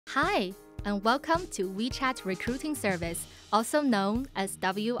Hi, and welcome to WeChat Recruiting Service, also known as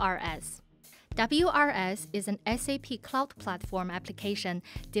WRS. WRS is an SAP Cloud Platform application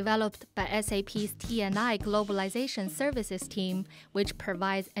developed by SAP's T&I Globalization Services team, which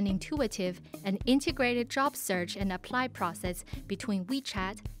provides an intuitive and integrated job search and apply process between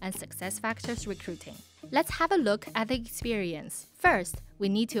WeChat and SuccessFactors Recruiting. Let's have a look at the experience. First, we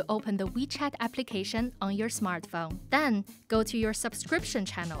need to open the WeChat application on your smartphone. Then, go to your subscription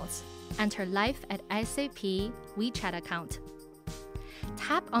channels. Enter Life at SAP WeChat account.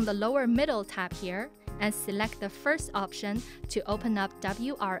 Tap on the lower middle tab here and select the first option to open up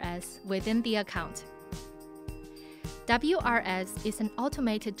WRS within the account. WRS is an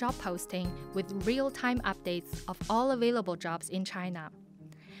automated job posting with real-time updates of all available jobs in China.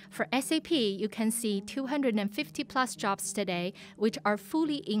 For SAP, you can see 250 plus jobs today, which are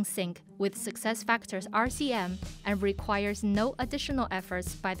fully in sync with SuccessFactors RCM and requires no additional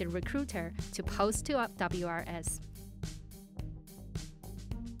efforts by the recruiter to post to WRS.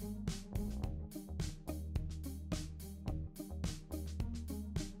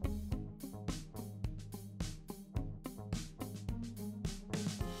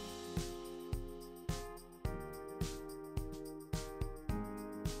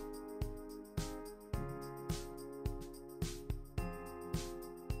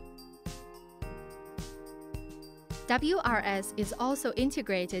 WRS is also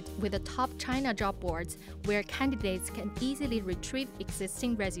integrated with the top China job boards where candidates can easily retrieve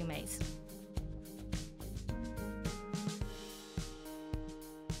existing resumes.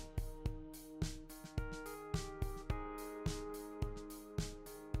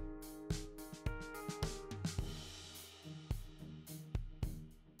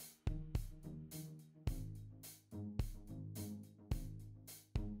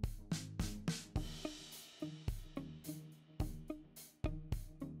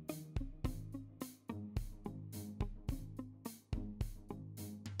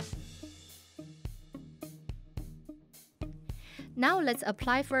 Now let's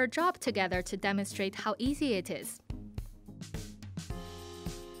apply for a job together to demonstrate how easy it is.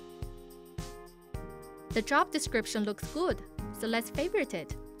 The job description looks good, so let's favorite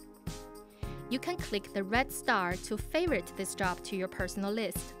it. You can click the red star to favorite this job to your personal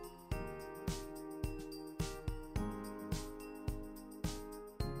list.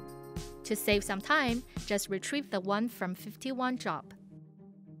 To save some time, just retrieve the one from 51 job.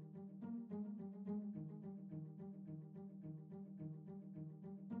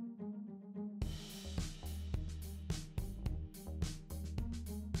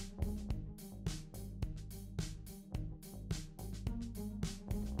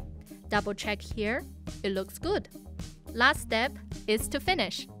 Double check here, it looks good. Last step is to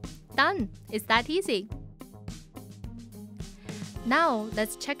finish. Done! It's that easy. Now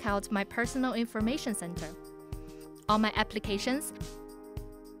let's check out my personal information center. On my applications,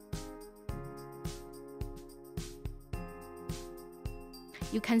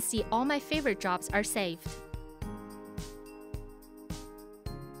 you can see all my favorite jobs are saved.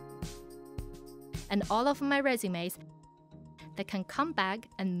 And all of my resumes that can come back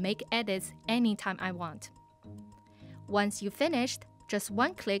and make edits anytime I want. Once you've finished, just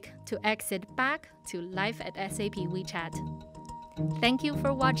one click to exit back to Live at SAP WeChat. Thank you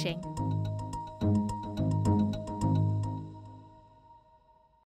for watching.